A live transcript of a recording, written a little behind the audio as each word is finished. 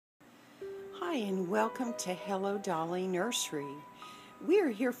Hi, and welcome to Hello Dolly Nursery. We are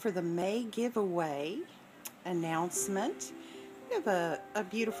here for the May giveaway announcement. We have a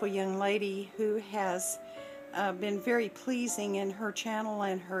beautiful young lady who has been very pleasing in her channel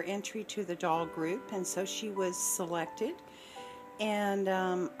and her entry to the doll group, and so she was selected. And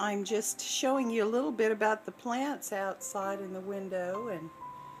I'm just showing you a little bit about the plants outside in the window and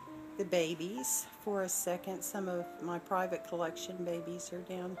the babies for a second. Some of my private collection babies are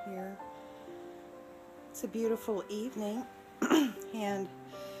down here. It's a beautiful evening and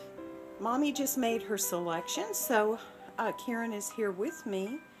Mommy just made her selection, so Karen is here with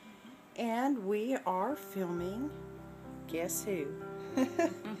me and we are filming, guess who?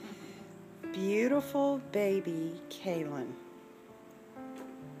 Beautiful baby Kaylin.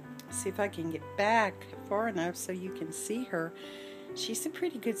 See if I can get back far enough so you can see her. She's a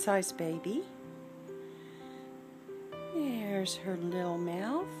pretty good sized baby. There's her little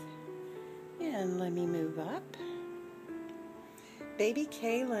mouth. And let me move up. Baby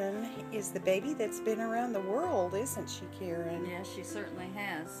Kaylin is the baby that's been around the world, isn't she, Karen? Yeah, she certainly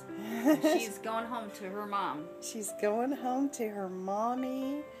has. She's going home to her mom. She's going home to her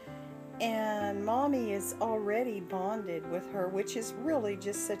mommy, and Mommy is already bonded with her, which is really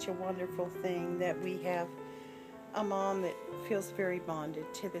just such a wonderful thing that we have a mom that feels very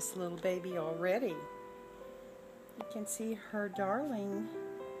bonded to this little baby already. You can see her darling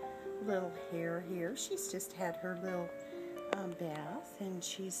little hair here. She's just had her little bath, and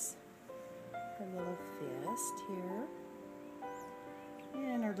she's her little fist here,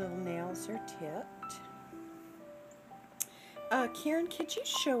 and her little nails are tipped. Karen, could you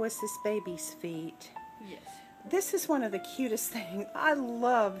show us this baby's feet? Yes. This is one of the cutest things. I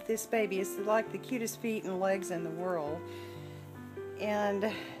love this baby. It's like the cutest feet and legs in the world,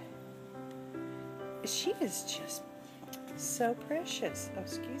 and she is just so precious. Oh,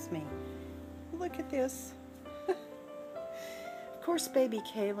 excuse me. Look at this. Of course, baby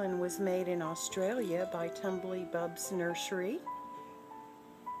Kaylin was made in Australia by Tumbly Bubs Nursery.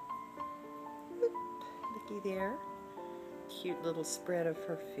 Whoop, looky there. Cute little spread of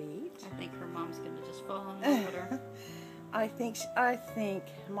her feet. I think her mom's going to just fall in love with her. I think,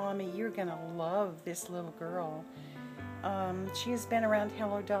 Mommy, you're going to love this little girl. She has been around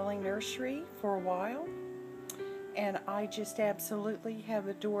Hello Dolly Nursery for a while, and I just absolutely have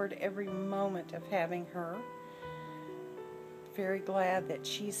adored every moment of having her. Very glad that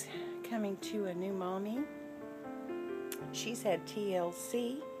she's coming to a new mommy. She's had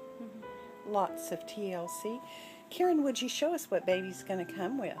TLC, lots of TLC. Karen, would you show us what baby's going to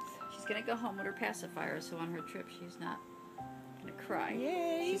come with? She's going to go home with her pacifier, so on her trip she's not going to cry.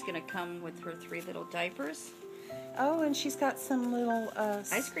 Yay! She's going to come with her 3 little diapers. Oh, and she's got some little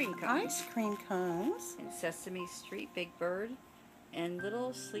ice cream cones. Ice cream cones. And Sesame Street, Big Bird, and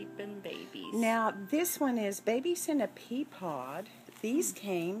little sleeping babies. Now, this one is Babies in a Pea Pod. These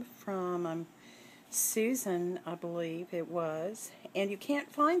came from Susan, I believe it was. And you can't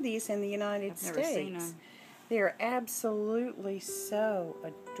find these in the United States. Never seen them. They're absolutely so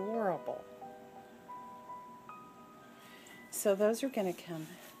adorable. So those are going to come.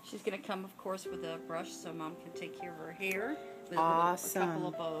 She's going to come, of course, with a brush so Mom can take care of her hair. With Awesome. a couple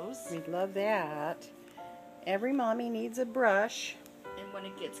of bows. We love that. Every mommy needs a brush. And when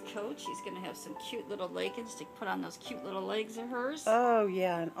it gets cold, she's going to have some cute little leggings to put on those cute little legs of hers. Oh,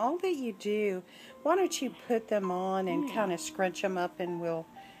 yeah. And all that you do, why don't you put them on and kind of scrunch them up, and we'll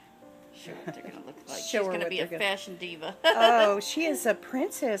show what they're going to look like. Show She's her going to what be a they're fashion diva. Oh, she is a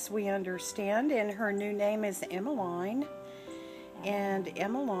princess, we understand, and her new name is Emmeline. And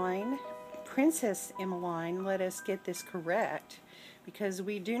Emmeline, Princess Emmeline, let us get this correct, because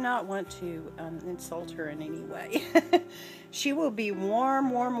we do not want to insult her in any way. She will be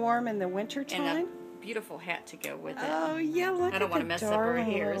warm in the winter time. And a beautiful hat to go with it. Oh, yeah, look I don't at want the to mess up her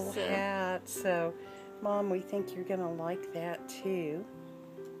darling hair. little So. hat. So, Mom, we think you're going to like that, too.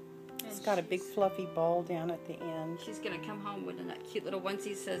 It's got a big fluffy ball down at the end. She's going to come home with a cute little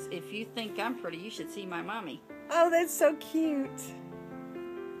onesie. Says, if you think I'm pretty, you should see my mommy. Oh, that's so cute.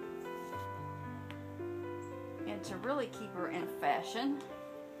 And to really keep her in fashion,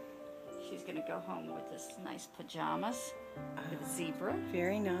 she's going to go home with this nice pajamas with a zebra.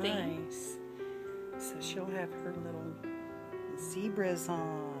 Very nice. theme. So she'll have her little zebras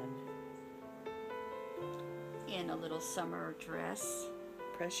on. In a little summer dress.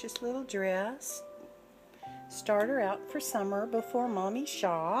 Precious little dress. Start her out for summer before Mommy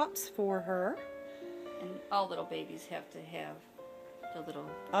shops for her. And all little babies have to have the little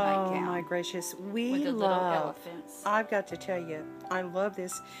Oh nightgown my gracious, we with the little love. elephants. I've got to tell you, I love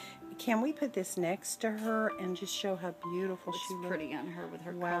this. Can we put this next to her and just show how beautiful Looks she looks? pretty on her with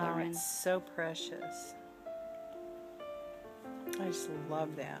her Wow, coloring. it's so precious. I just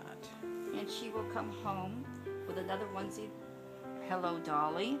love that. And she will come home with another onesie. Hello,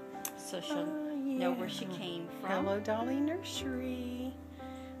 Dolly. So she'll know where she came from. Hello, Dolly Nursery.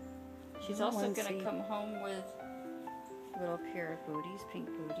 She's Little also going onesie. to come home with a little pair of booties, pink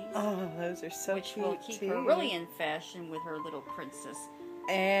booties. Oh, those are so which cute will keep too. her really in fashion with her little princess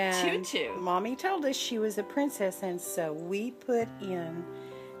And tutu. Mommy told us she was a princess, and so we put in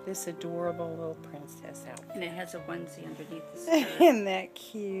this adorable little princess outfit. And it has a onesie underneath the skirt. Isn't that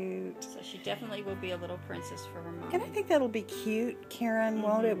cute? So she definitely will be a little princess for her mom. And I think that'll be cute, Karen,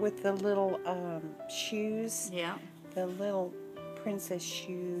 won't it? With the little shoes. Yeah. The little princess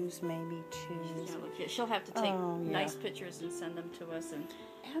shoes, maybe too. She's gonna look cute. She'll have to take Oh, yeah. nice pictures and send them to us and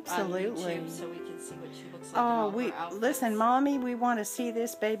Absolutely. on YouTube so we can see what she looks like. in Oh, all we her outfits. listen, Mommy. We want to see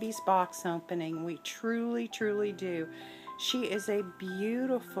this baby's box opening. We truly, truly do. She is a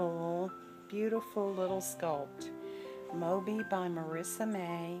beautiful, beautiful little sculpt. Moby by Marissa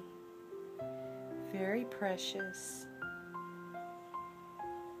May. Very precious.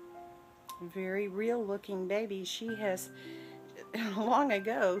 Very real-looking baby. She has long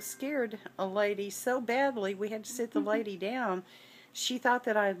ago scared a lady so badly we had to sit the lady down. She thought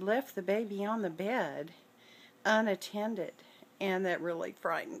that I'd left the baby on the bed unattended, and that really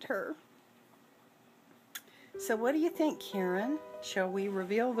frightened her. So what do you think, Karen? Shall we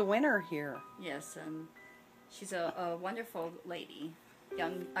reveal the winner here? Yes, she's a wonderful lady.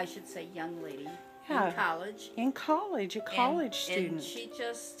 I should say young lady. Yeah. In college. In college, a college student.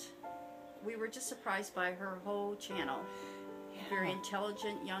 And we were just surprised by her whole channel. Very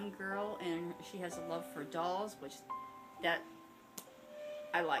intelligent young girl, and she has a love for dolls, which that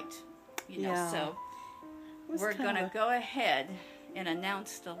I liked. You know, Yeah. so It was we're kind gonna of go ahead and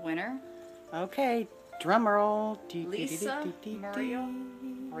announce the winner, Okay, drum roll. Lisa Muriel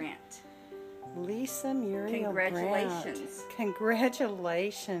Brandt. Lisa Muriel Congratulations. Brandt.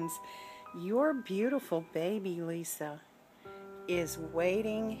 Congratulations. Your beautiful baby, Lisa, is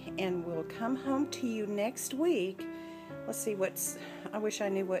waiting and will come home to you next week. Let's see I wish I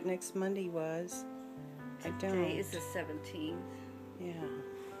knew what next Monday was. I don't. Today is the 17th. Yeah.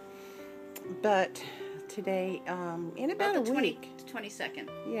 But today, in about a week. 22nd.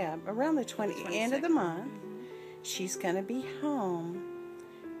 Yeah, around the 22nd. end of the month, she's going to be home,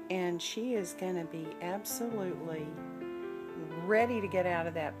 and she is going to be absolutely ready to get out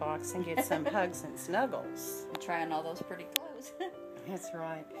of that box and get some hugs and snuggles. I'm trying all those pretty clothes. That's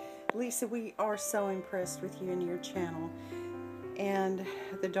right. Lisa, we are so impressed with you and your channel, and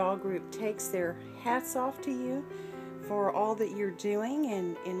the dog group takes their hats off to you for all that you're doing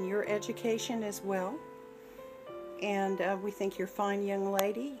and in your education as well. And we think you're a fine young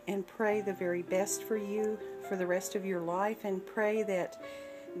lady, and pray the very best for you for the rest of your life, and pray that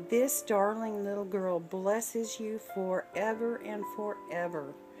this darling little girl blesses you forever and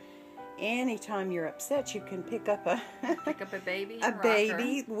forever. Anytime you're upset, you can pick up a baby. a and rock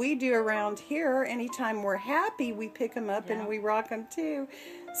baby. her. We do around here. Anytime we're happy, we pick them up and we rock them too.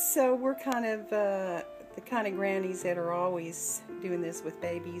 So we're kind of the kind of grannies that are always doing this with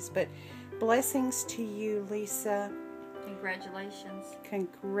babies. But blessings to you, Lisa. Congratulations.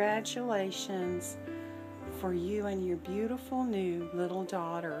 Congratulations for you and your beautiful new little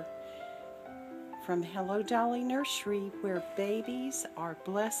daughter. From Hello Dolly Nursery, where babies are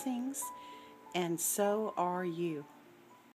blessings, and so are you.